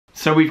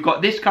So we've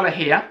got this colour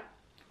here,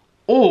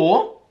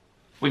 or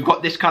we've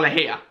got this colour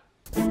here.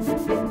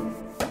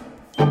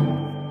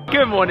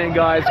 Good morning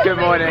guys, good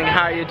morning,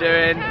 how you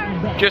doing?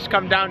 Just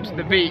come down to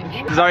the beach.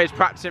 Zoe's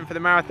practicing for the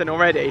marathon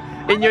already.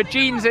 In your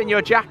jeans and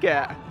your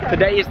jacket.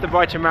 Today is the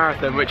Brighton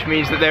Marathon, which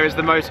means that there is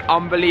the most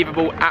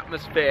unbelievable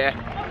atmosphere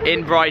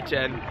in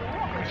Brighton.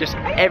 Just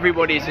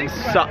everybody's in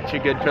such a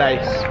good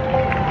place.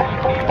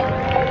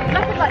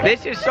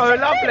 This is so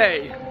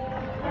lovely.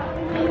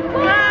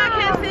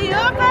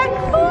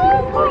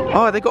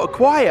 Oh, they got a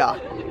choir.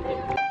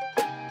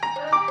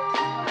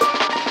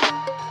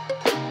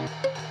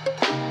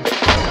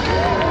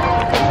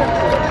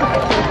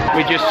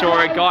 We just saw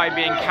a guy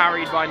being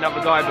carried by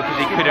another guy because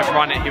he couldn't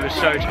run it. He was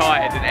so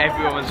tired and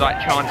everyone was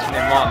like chanting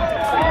him on.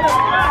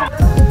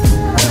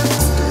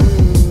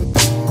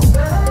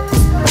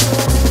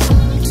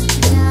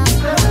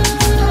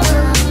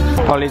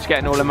 Holly's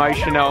getting all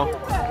emotional.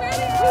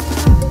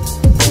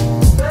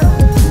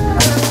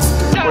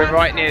 We're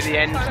right near the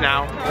end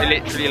now. We're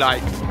literally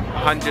like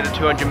 100 or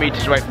 200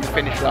 meters away from the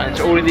finish line.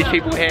 So all of these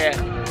people here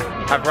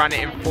have run it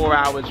in 4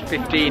 hours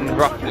 15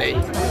 roughly.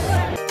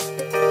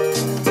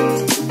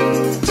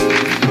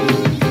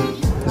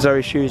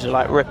 Zoe's shoes are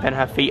like ripping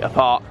her feet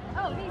apart.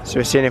 So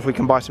we're seeing if we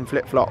can buy some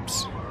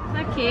flip-flops. So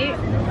cute.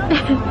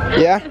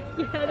 Yeah?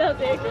 Yeah, that'll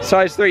do.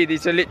 Size 3,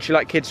 these are literally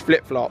like kids'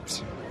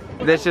 flip-flops.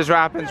 This is what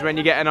happens when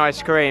you get an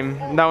ice cream.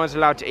 No one's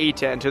allowed to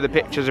eat it until the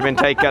pictures have been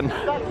taken.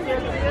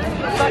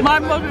 My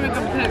mum was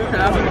a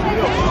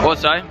picture.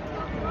 Also,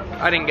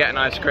 I didn't get an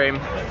ice cream.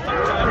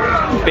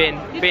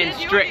 Being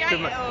strict with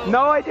my...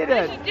 No, I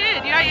didn't. Yes, you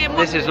did. You ate it.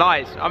 This is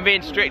lies. I'm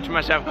being strict with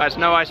myself, guys.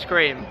 No ice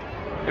cream.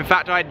 In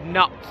fact, I had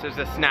nuts as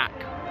a snack.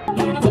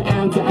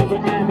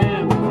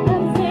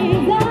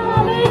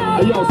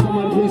 Yo,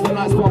 someone please don't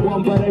ask what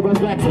one, but they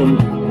respect them.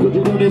 Could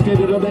you do this, get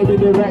it, or maybe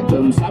direct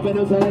them?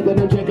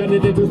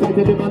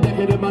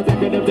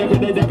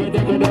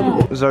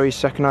 Zoe's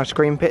second ice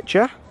cream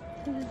picture.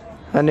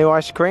 Her new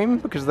ice cream,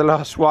 because the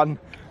last one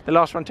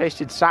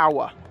tasted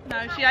sour.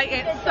 No, she ate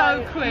it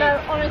so quick. No,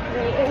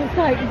 honestly, it was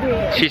so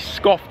weird. She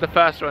scoffed the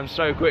first one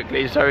so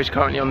quickly. Zoe's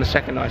currently on the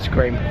second ice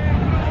cream.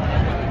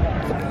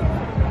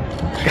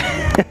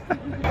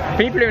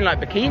 People are in like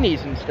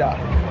bikinis and stuff.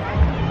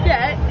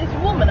 Yeah, it's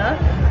warm enough.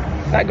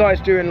 That guy's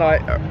doing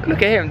like,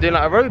 look at him, doing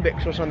like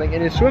aerobics or something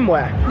in his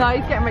swimwear. No,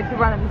 he's getting ready to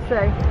run in the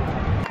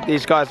sea.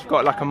 These guys have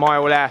got like a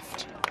mile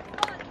left.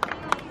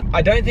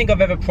 I don't think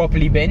I've ever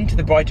properly been to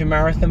the Brighton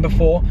Marathon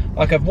before.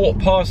 Like I've walked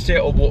past it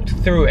or walked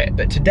through it,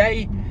 but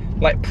today,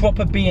 like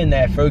proper being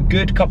there for a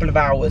good couple of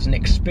hours and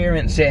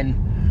experiencing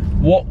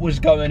what was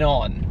going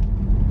on.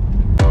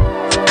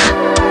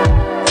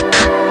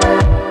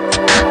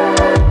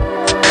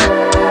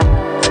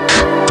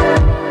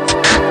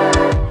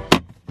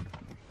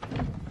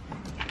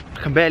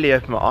 I can barely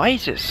open my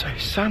eyes, it's so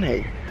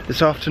sunny.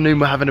 This afternoon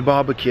we're having a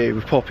barbecue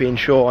with Poppy and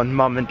Sean,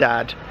 Mum and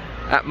Dad,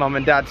 at Mum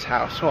and Dad's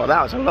house. Well,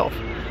 that was a lot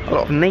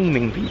of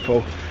naming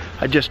people.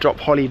 I just dropped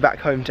Holly back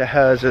home to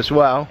hers as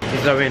well.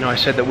 Zoe and I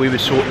said that we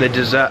would sort the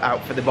dessert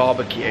out for the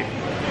barbecue.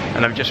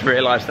 And I've just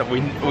realised that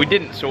we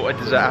didn't sort a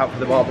dessert out for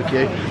the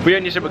barbecue. We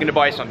only said we're going to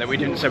buy something, we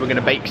didn't say we're going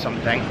to bake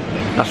something.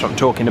 That's what I'm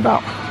talking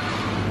about.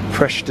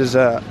 Fresh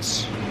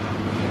desserts.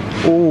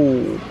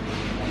 Ooh.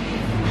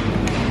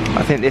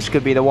 I think this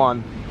could be the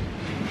one.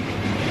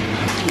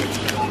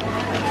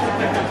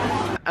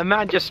 A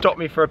man just stopped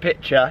me for a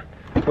picture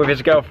with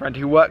his girlfriend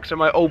who works at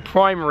my old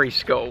primary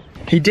school.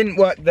 He didn't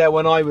work there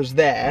when I was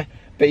there,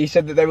 but he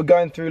said that they were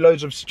going through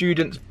loads of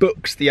students'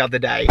 books the other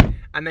day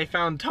and they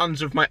found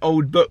tons of my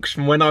old books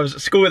from when I was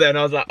at school there, and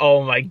I was like,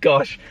 oh my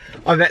gosh,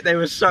 I bet they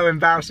were so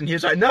embarrassed. And he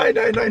was like, no,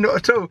 not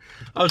at all.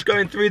 I was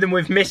going through them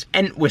with Miss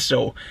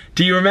Entwistle.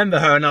 Do you remember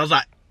her? And I was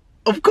like,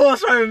 of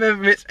course I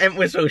remember Miss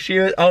Entwistle. She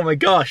was, oh my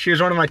gosh, she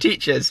was one of my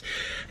teachers.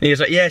 And he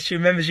was like, yeah, she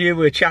remembers you.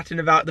 We were chatting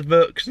about the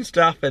books and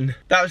stuff, and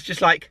that was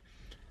just like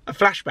a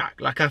flashback.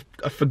 Like I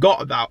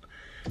forgot about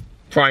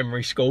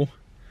primary school.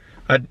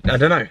 I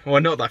don't know. Well,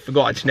 not that I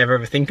forgot, I just never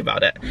ever think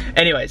about it.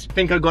 Anyways, I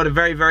think I got a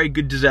very, very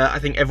good dessert. I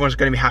think everyone's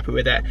going to be happy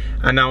with it.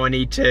 And now I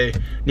need to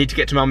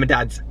get to Mum and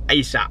Dad's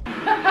ASAP.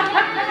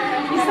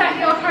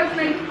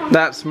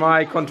 That's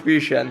my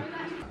contribution.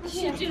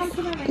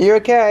 Are you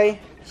okay?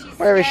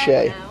 Where is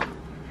she?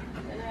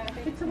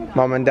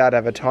 Mum and Dad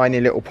have a tiny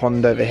little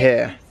pond over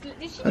here.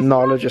 And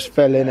Nala just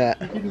fell in it.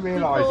 I didn't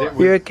realise it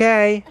was... You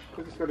okay?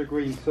 Because it's got a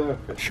green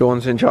surface.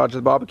 Sean's in charge of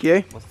the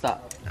barbecue. What's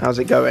up? How's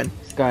it going?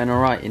 It's going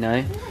alright, you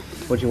know.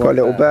 What do you Got want?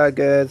 little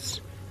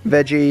burgers,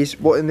 veggies.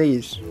 What in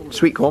these?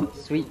 Sweet corn?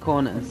 Sweet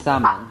corn and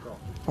salmon.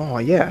 Oh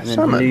yeah, And then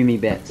salmon. halloumi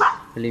bits.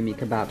 Halloumi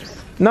kebabs.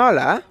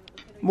 Nala,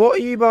 what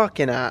are you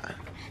barking at?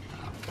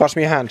 Pass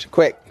me your hand,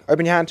 quick.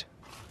 Open your hand.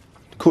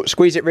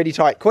 Squeeze it really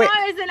tight, quick.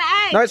 No, it's an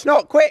egg. No, it's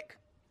not, quick.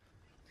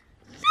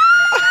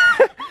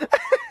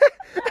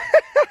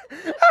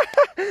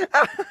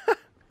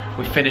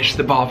 We finished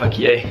the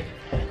barbecue.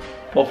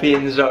 Poppy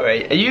and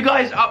Zoe. Are you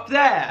guys up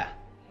there?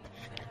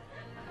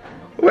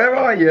 Where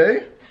are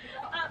you?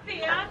 Up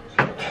here.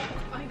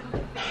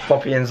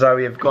 Poppy and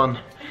Zoe have gone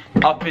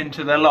up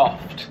into the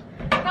loft.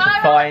 No,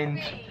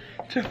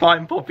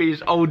 find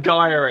Poppy's old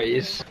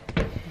diaries.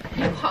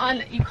 You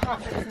can't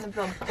put this in the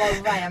vlog. Go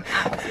away, I'm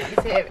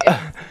absolutely serious.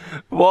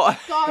 What?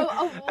 Go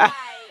away.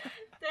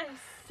 They're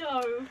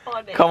so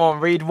funny. Come on,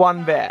 read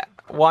one bit.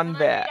 One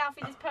bit.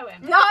 Alfie this poem?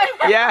 No.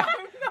 Yeah,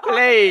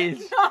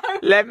 please. No.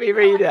 Let me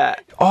read it.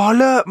 Oh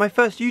look, my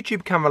first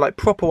YouTube camera, like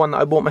proper one that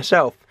I bought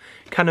myself.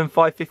 Canon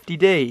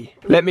 550D.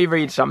 Let me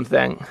read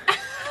something.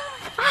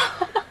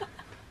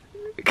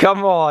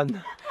 Come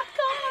on.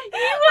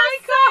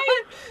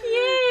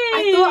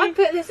 I thought I'd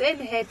put this in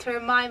here to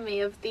remind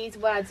me of these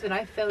words when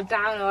I feel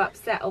down or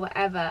upset or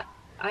whatever.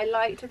 I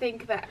like to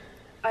think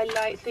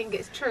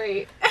it's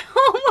true.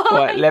 Oh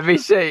my. Wait, let me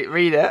see.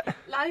 Read it.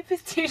 Life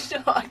is too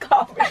short. I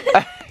can't read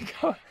it.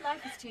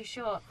 Life is too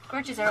short.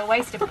 Grudges are a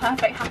waste of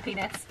perfect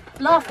happiness.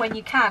 Laugh when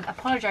you can,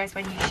 apologise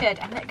when you should,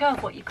 and let go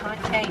of what you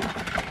can't change.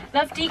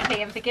 Love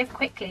deeply and forgive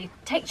quickly.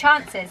 Take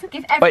chances.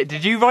 Give everything. Wait,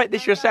 did you write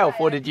this yourself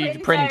or did you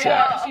print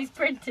it? She's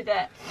printed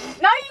it.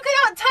 No, you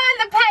cannot turn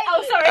the page.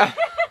 Oh, sorry.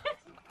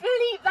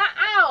 Bleep that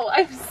out.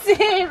 I'm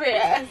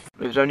serious.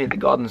 It was only at the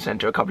garden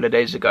centre a couple of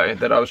days ago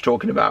that I was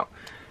talking about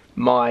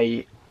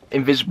my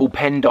invisible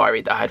pen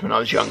diary that I had when I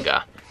was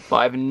younger. But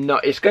I have no,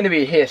 it's going to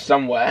be here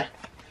somewhere,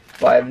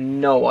 but I have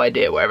no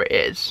idea where it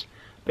is.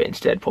 But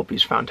instead,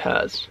 Poppy's found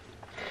hers.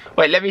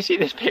 Wait, let me see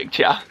this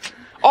picture.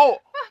 Oh!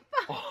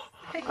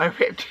 I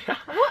ripped it.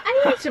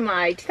 What age am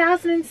I?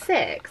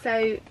 2006,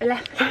 so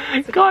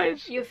 11.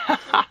 Guys.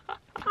 Oh,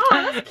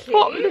 that's cute.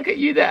 Pop, look at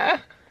you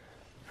there.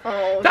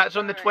 Oh, that's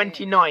on the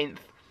 29th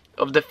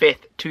of the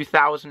 5th,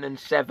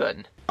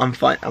 2007. I'm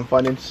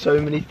finding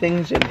so many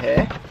things in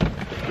here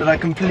that I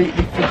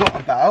completely forgot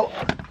about.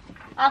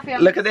 Alfie,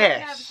 Look at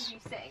this.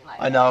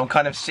 I know, I'm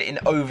kind of sitting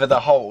over the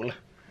hole.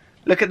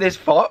 Look at this,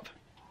 Pop.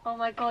 Oh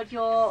my god,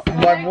 your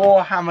my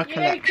Warhammer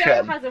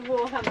collection. Has a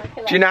Warhammer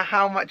collection. Do you know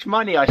how much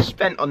money I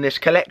spent on this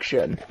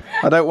collection?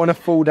 I don't want to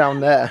fall down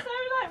there. So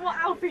like what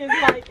Alfie is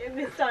like in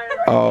this diary.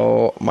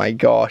 Oh my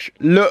gosh.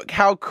 Look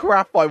how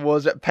crap I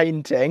was at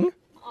painting.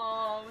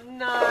 Oh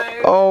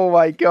no. Oh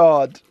my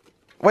god.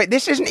 Wait,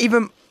 this isn't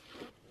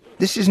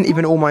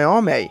even all my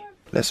army.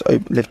 Let's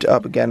lift it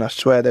up again. I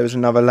swear there was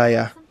another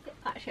layer.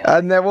 Actually,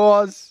 And there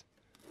was.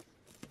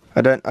 I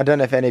don't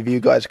know if any of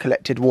you guys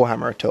collected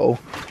Warhammer at all,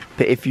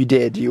 but if you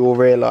did, you will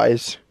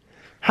realise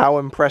how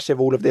impressive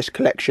all of this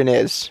collection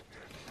is.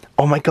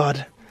 Oh my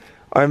god,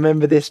 I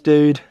remember this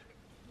dude.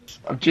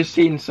 I've just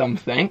seen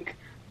something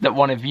that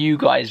one of you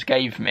guys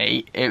gave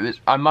me.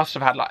 I must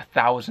have had like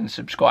 1,000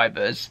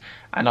 subscribers,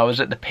 and I was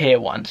at the pier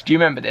once. Do you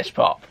remember this,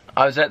 Pop?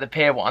 I was at the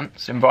pier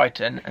once in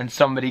Brighton and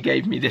somebody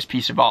gave me this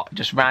piece of art,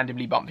 just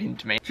randomly bumped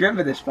into me. Do you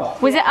remember this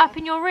part? was it up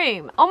in your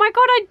room? Oh my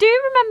god, I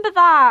do remember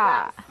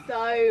that. That's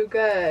so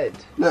good.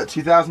 Look,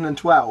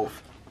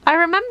 2012. I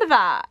remember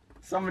that.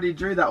 Somebody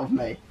drew that of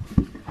me,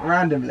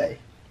 randomly.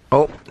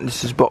 Oh,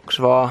 this is a box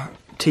of our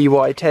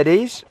TY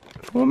teddies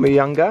from when we were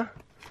younger.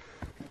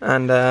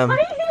 And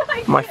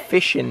my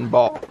fishing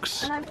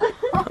box.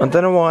 I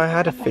don't know why I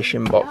had a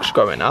fishing box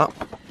growing up.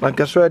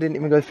 Like, I swear I didn't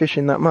even go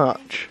fishing that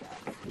much.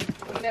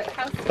 Look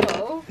how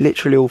cool.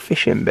 Literally all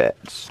fishing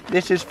bits.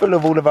 This is full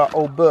of all of our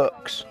old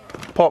books.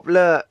 Pop,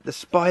 look, the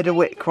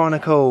Spiderwick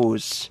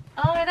Chronicles.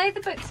 Oh, are they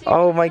the books you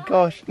Oh my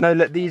gosh. No,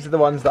 look, these are the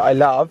ones that I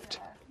loved.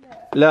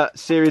 Look,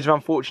 Series of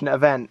Unfortunate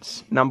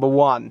Events,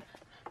 #1. Do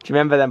you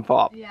remember them,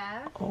 Pop?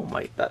 Yeah. Oh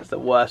my, that's the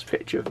worst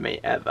picture of me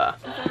ever.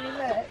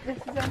 This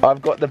is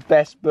I've got the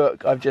best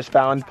book I've just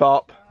found,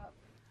 Pop.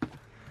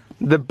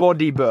 The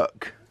Body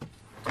Book.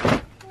 Do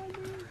you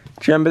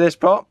remember this,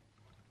 Pop?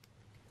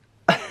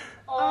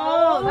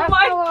 Oh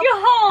my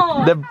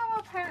god! The, How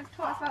our parents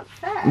taught us about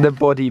sex. the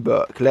Body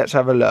Book. Let's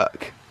have a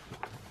look.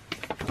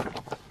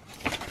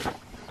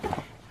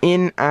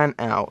 In and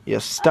out. Your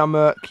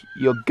stomach,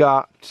 your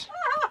gut,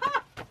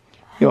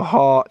 your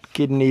heart,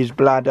 kidneys,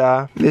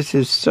 bladder. This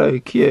is so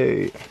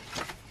cute.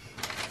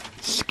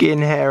 Skin,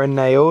 hair and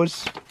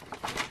nails.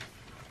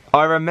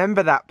 I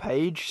remember that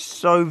page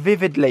so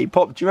vividly.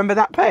 Pop, do you remember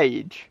that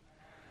page?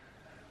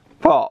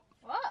 Pop.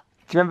 What?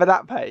 Do you remember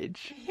that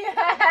page?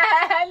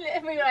 Yeah,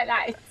 literally like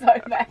that is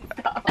so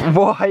messed up.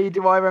 Why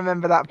do I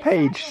remember that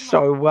page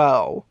so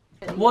well?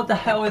 What the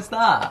hell is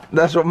that?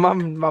 That's what Mum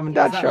and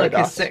Dad Is that showed like a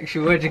us.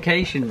 sexual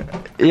education?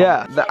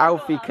 Yeah, the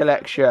Alfie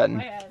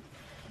collection.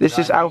 This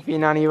is Alfie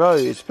and Annie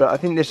Rose, but I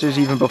think this is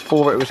even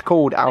before it was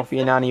called Alfie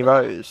and Annie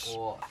Rose.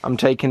 I'm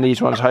taking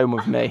these ones home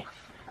with me.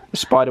 The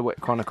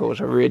Spiderwick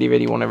Chronicles, I really,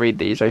 really want to read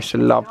these. I used to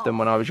love them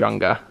when I was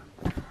younger.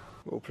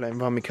 We're all playing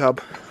Rummy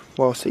Cub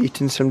whilst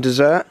eating some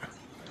dessert.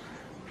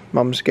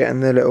 Mum's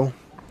getting the little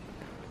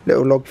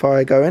log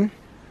fire going.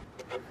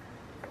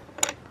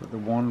 Put the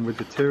one with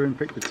the two and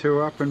pick the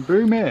two up and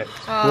boom it.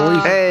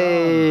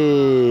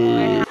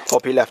 Hey!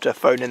 Poppy left her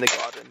phone in the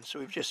garden, so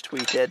we've just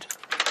tweeted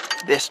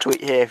this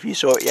tweet here if you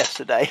saw it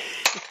yesterday.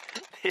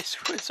 This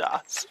was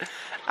us.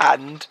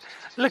 And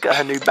look at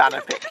her new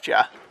banner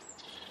picture.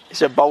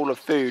 It's a bowl of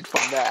food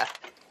from there.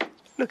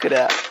 Look at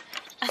it.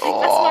 I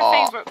think that's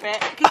my favourite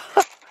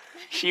bit.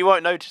 She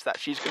won't notice that.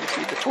 She's going to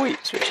see the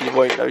tweets, but she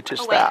won't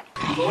notice that.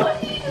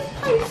 What are you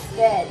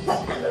posting?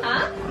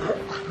 Huh?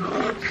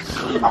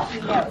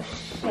 No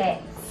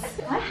shit.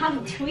 I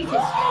haven't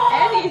tweeted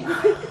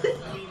anything.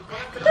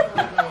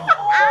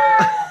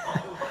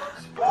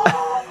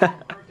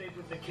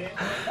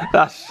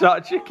 That's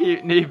such a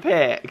cute new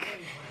pic.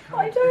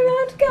 I don't know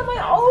how to get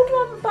my old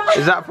one back.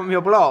 Is that from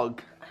your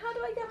blog? How do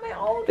I get my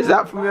old Is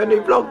that from your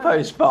new blog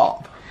post,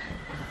 Pop?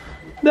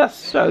 That's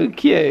so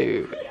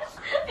cute.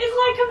 It's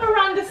like a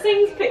Miranda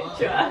Sings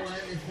picture.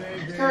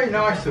 It's very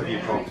nice of you,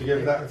 Bob, to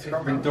give that sort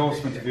of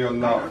endorsement of your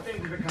love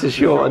To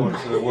Sean.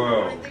 to the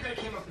world.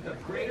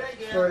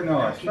 It's very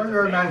nice. Very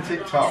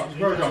romantic touch.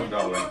 Well done,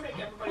 darling.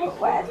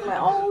 Where's my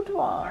old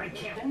one?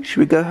 Should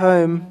we go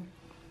home?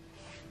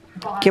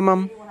 Come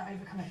on.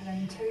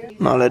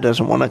 Nala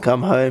doesn't want to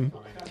come home.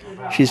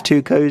 She's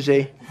too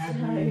cozy.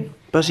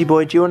 Buzzy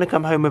boy, do you want to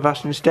come home with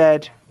us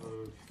instead?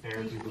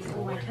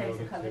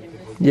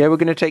 Yeah, we're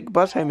going to take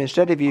Buzz home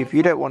instead of you if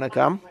you don't want to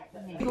come.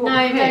 No,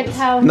 don't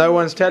tell. No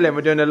one's telling,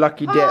 we're doing a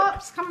lucky dip.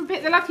 Pops, come and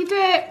pick the lucky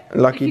dip.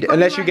 Lucky dip.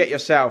 Unless you get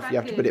yourself, you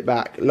have to put it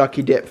back.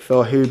 Lucky dip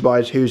for who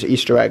buys whose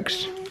Easter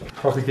eggs.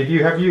 Poppy, did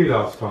you have you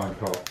last time,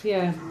 Pop?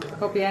 Yeah,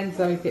 Poppy and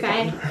Zoe picked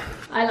Okay.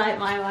 I like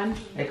my one.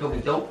 They call me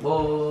Dope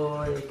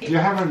Boy. I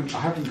haven't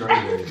got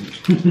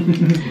you.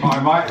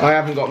 I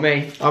haven't got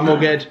me. I'm all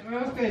good.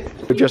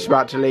 We're just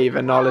about to leave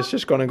and Nala's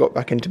just gone and got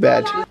back into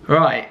bed.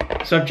 Right,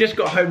 so I've just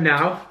got home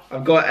now.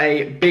 I've got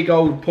a big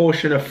old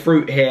portion of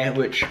fruit here,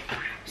 which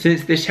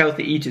since this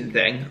healthy eating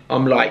thing,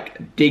 I'm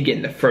like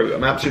digging the fruit.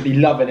 I'm absolutely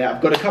loving it.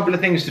 I've got a couple of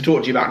things to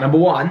talk to you about. Number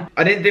one,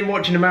 I didn't think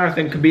watching a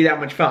marathon could be that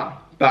much fun,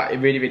 but it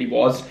really, really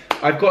was.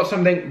 I've got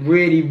something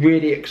really,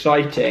 really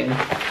exciting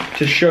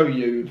to show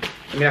you.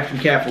 I'm gonna have to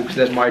be careful because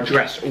there's my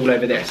address all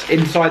over this.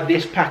 Inside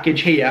this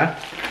package here,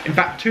 in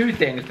fact, two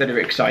things that are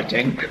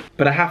exciting,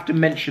 but I have to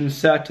mention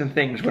certain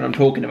things when I'm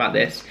talking about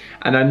this.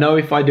 And I know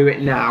if I do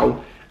it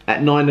now,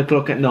 at 9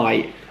 o'clock at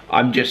night,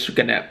 I'm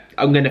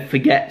gonna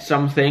forget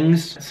some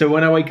things. So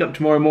when I wake up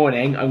tomorrow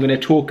morning, I'm gonna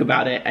talk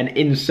about it and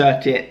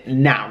insert it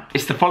now.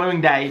 It's the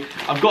following day.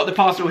 I've got the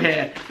parcel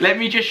here. Let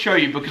me just show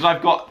you because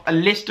I've got a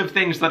list of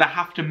things that I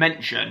have to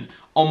mention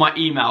on my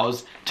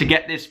emails to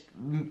get this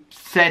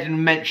said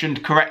and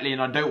mentioned correctly,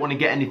 and I don't want to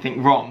get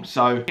anything wrong.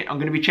 So I'm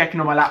gonna be checking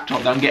on my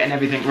laptop that I'm getting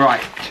everything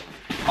right.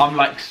 I'm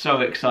like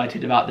so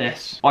excited about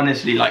this.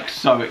 Honestly, like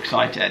so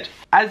excited.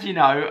 As you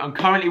know, I'm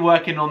currently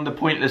working on the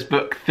Pointless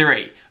Book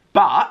 3.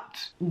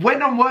 But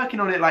when I'm working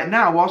on it like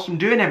now, whilst I'm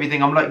doing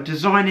everything, I'm like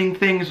designing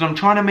things and I'm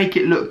trying to make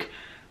it look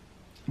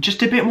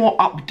just a bit more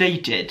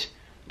updated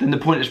than the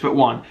Pointless Book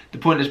 1, the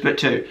Pointless Book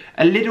 2.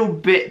 A little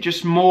bit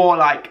just more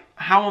like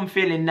how I'm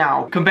feeling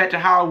now compared to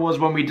how I was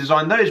when we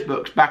designed those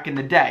books back in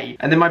the day.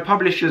 And then my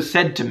publishers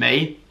said to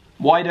me,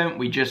 why don't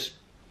we just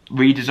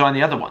redesign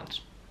the other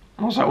ones?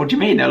 And I was like, what do you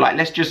mean? They're like,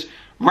 let's just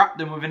wrap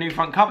them with a new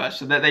front cover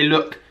so that they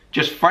look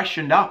just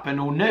freshened up and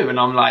all new. And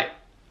I'm like,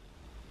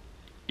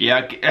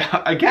 yeah,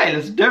 okay,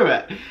 let's do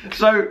it.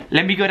 So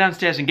let me go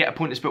downstairs and get a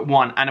Pointless Book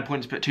 1 and a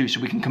Pointless Book 2 so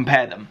we can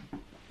compare them.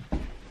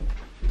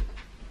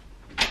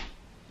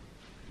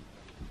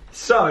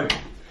 So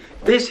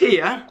this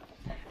here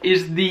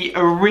is the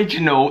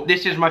original.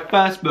 This is my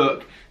first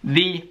book,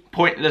 the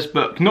Pointless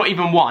Book. Not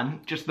even one,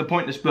 just the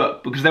Pointless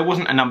Book, because there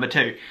wasn't a number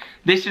 2.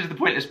 This is the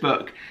Pointless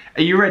Book.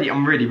 Are you ready?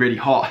 I'm really, really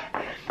hot.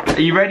 Are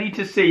you ready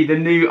to see the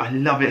new, I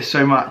love it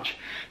so much,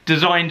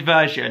 designed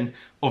version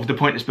of the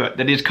Pointless Book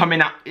that is coming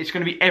up? It's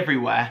going to be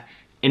everywhere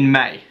in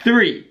May.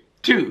 3,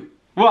 2,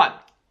 1,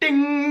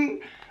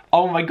 ding!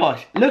 Oh my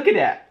gosh, look at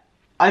it.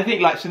 I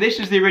think like, so this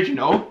is the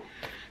original,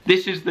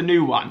 this is the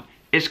new one.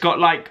 It's got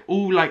like,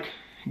 all like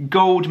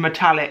gold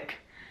metallic,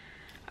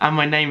 and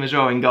my name as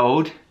well in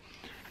gold.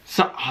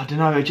 So, I don't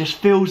know, it just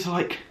feels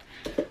like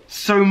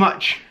so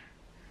much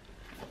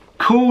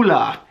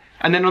cooler.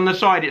 And then on the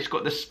side it's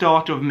got the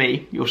start of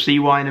me, you'll see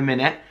why in a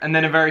minute, and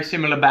then a very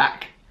similar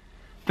back.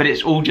 But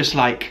it's all just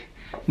like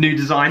new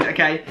design,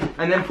 okay?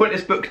 And then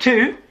Pointless Book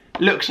 2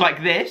 looks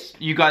like this.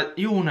 You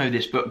all know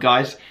this book,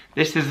 guys.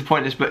 This is the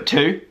Pointless Book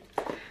 2.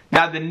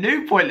 Now the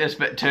new Pointless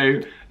Book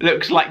 2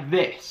 looks like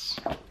this.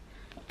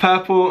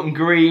 Purple and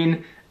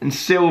green and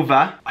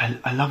silver.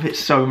 I love it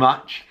so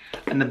much.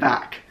 And the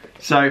back.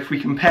 So if we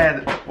compare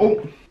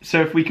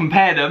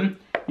them,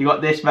 you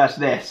got this versus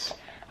this.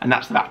 And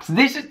that's the back. So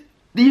these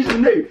are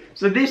new.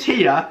 So this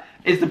here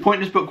is the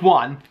Pointless Book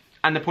 1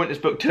 and the Pointless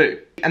Book 2.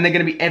 And they're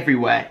going to be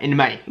everywhere in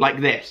May, like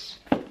this.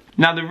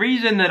 Now the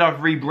reason that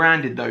I've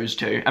rebranded those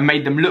two and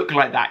made them look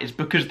like that is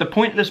because the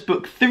Pointless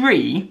Book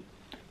 3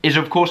 is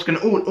of course going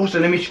to... Also,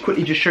 let me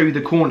quickly just show you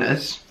the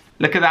corners.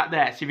 Look at that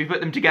there. So if you put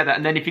them together,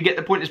 and then if you get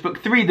the Pointless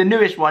Book 3, the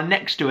newest one,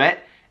 next to it,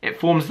 it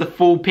forms the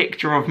full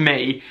picture of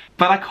me.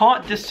 But I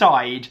can't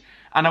decide,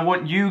 and I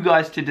want you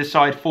guys to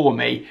decide for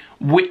me,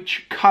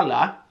 which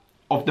colour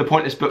of the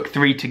Pointless Book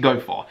 3 to go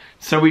for.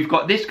 So we've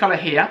got this colour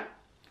here,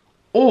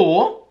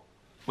 or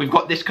we've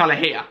got this colour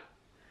here.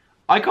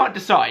 I can't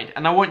decide,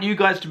 and I want you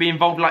guys to be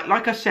involved.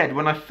 Like I said,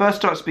 when I first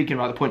started speaking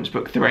about the Pointless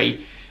Book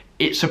 3,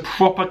 it's a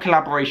proper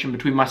collaboration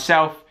between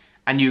myself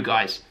and you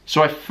guys.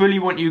 So I fully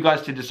want you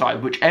guys to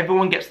decide. Whichever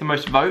one gets the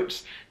most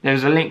votes,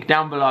 there's a link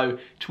down below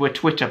to a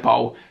Twitter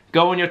poll.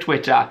 Go on your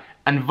Twitter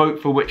and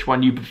vote for which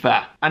one you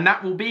prefer. And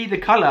that will be the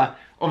colour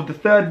of the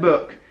third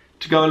book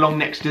to go along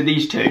next to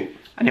these two.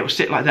 And it will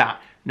sit like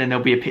that. And then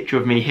there'll be a picture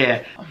of me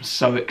here. I'm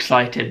so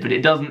excited, but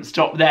it doesn't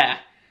stop there.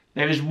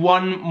 There is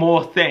one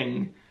more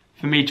thing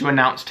for me to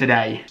announce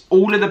today.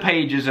 All of the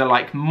pages are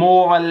like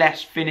more or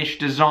less finished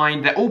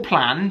design. They're all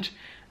planned.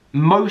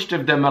 Most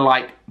of them are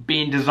like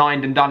being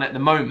designed and done at the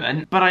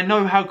moment, but I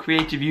know how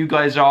creative you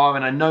guys are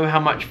and I know how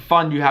much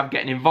fun you have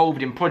getting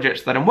involved in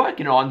projects that I'm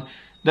working on,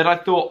 that I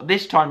thought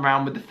this time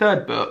round with the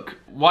third book,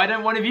 why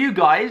don't one of you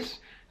guys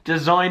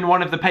design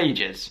one of the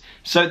pages?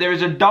 So there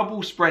is a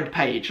double spread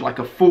page, like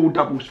a full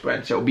double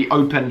spread, so it'll be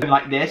open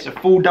like this, a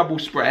full double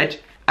spread,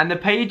 and the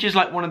page is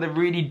like one of the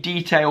really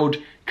detailed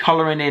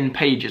colouring in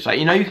pages. Like,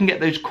 you know, you can get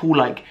those cool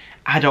like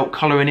adult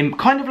colouring in,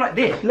 kind of like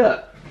this,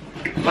 look.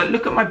 Like,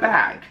 look at my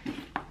bag.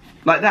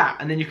 Like that,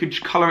 and then you could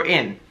just colour it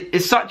in.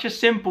 It's such a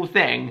simple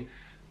thing,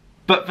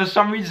 but for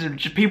some reason,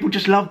 people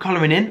just love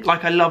colouring in.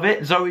 Like, I love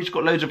it. Zoe's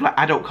got loads of like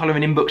adult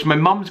colouring in books. My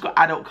mum's got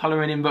adult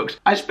colouring in books.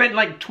 I spent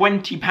like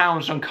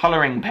 £20 on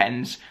colouring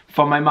pens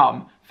for my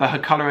mum for her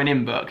colouring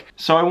in book.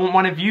 So I want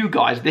one of you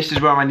guys, this is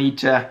where I need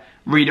to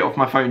read it off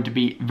my phone to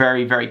be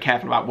very, very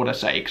careful about what I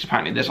say, because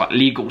apparently there's like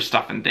legal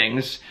stuff and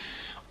things.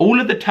 All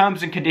of the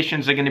terms and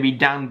conditions are going to be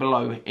down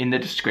below in the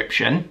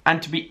description.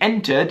 And to be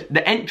entered,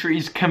 the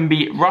entries can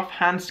be rough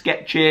hand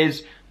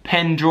sketches,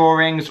 pen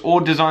drawings,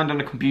 or designed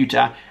on a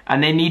computer.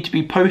 And they need to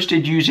be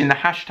posted using the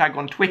hashtag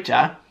on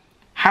Twitter,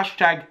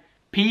 hashtag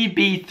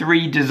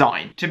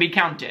PB3Design, to be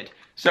counted.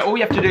 So all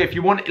you have to do if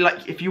you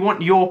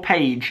want your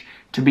page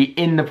to be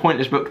in the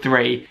Pointless Book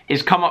 3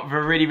 is come up with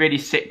a really, really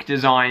sick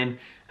design.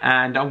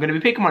 And I'm going to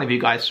be picking one of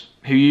you guys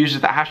who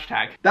uses that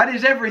hashtag. That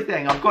is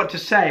everything I've got to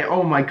say.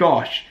 Oh my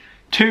gosh.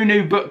 2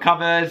 new book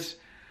covers,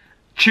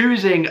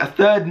 choosing a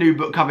third new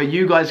book cover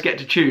you guys get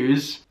to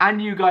choose, and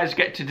you guys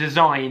get to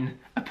design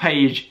a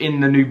page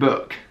in the new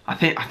book. I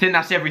think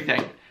that's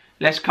everything.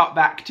 Let's cut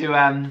back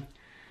to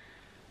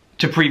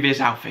previous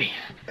Alfie.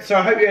 So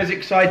I hope you're as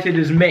excited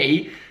as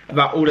me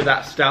about all of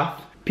that stuff.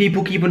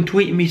 People keep on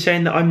tweeting me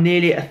saying that I'm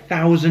nearly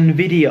 1,000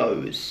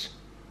 videos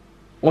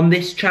on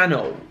this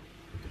channel.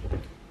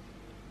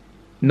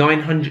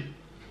 900,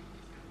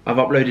 I've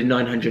uploaded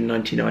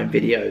 999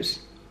 videos.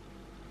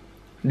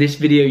 This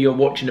video you're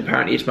watching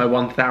apparently is my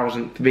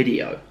 1000th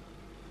video.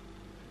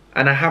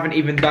 And I haven't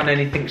even done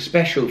anything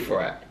special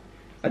for it.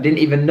 I didn't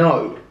even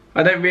know.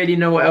 I don't really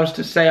know what else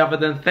to say other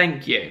than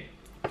thank you.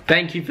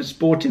 Thank you for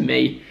supporting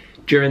me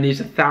during these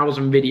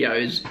 1,000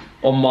 videos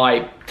on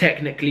my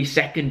technically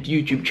second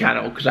YouTube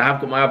channel, because I have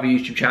got my other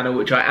YouTube channel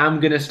which I am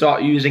going to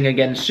start using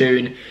again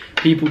soon.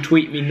 People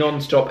tweet me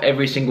non-stop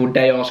every single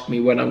day asking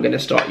me when I'm going to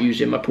start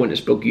using my Pointless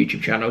Book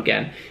YouTube channel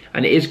again,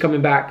 and it is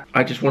coming back.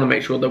 I just want to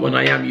make sure that when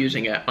I am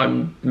using it,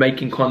 I'm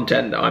making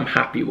content that I'm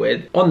happy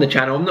with on the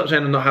channel. I'm not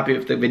saying I'm not happy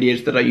with the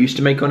videos that I used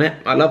to make on it.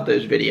 I love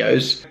those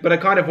videos, but I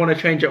kind of want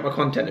to change up my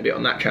content a bit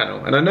on that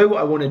channel, and I know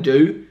what I want to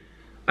do,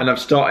 and I've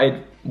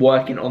started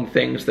working on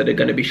things that are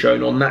going to be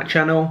shown on that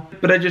channel,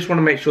 but I just want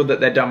to make sure that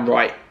they're done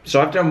right.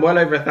 So I've done well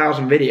over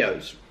 1,000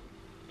 videos.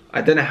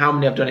 I don't know how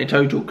many I've done in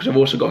total, because I've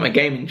also got my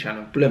gaming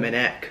channel, bloomin'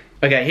 heck.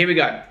 Okay, here we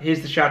go.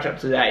 Here's the shout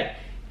out today.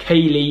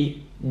 Kaylee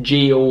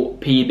Geel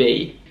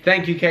PB.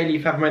 Thank you, Kaylee,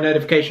 for having my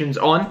notifications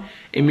on.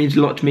 It means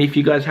a lot to me. If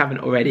you guys haven't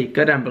already,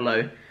 go down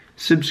below,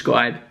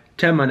 subscribe,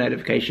 turn my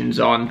notifications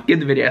on, give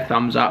the video a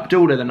thumbs up,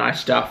 do all of the nice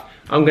stuff.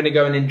 I'm going to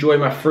go and enjoy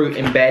my fruit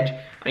in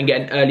bed and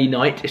get an early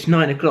night. It's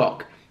 9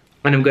 o'clock.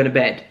 And I'm going to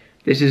bed.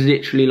 This is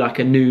literally like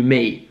a new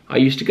me. I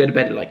used to go to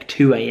bed at like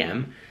 2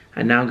 AM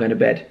and now I'm going to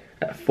bed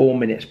at 4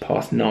 minutes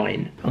past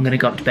 9. I'm going to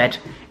go up to bed,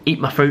 eat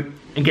my fruit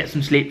and get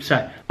some sleep.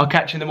 So I'll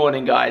catch you in the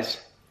morning,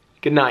 guys.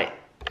 Good night.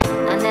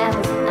 I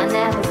know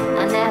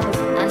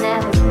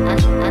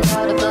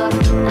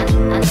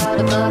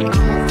the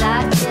book.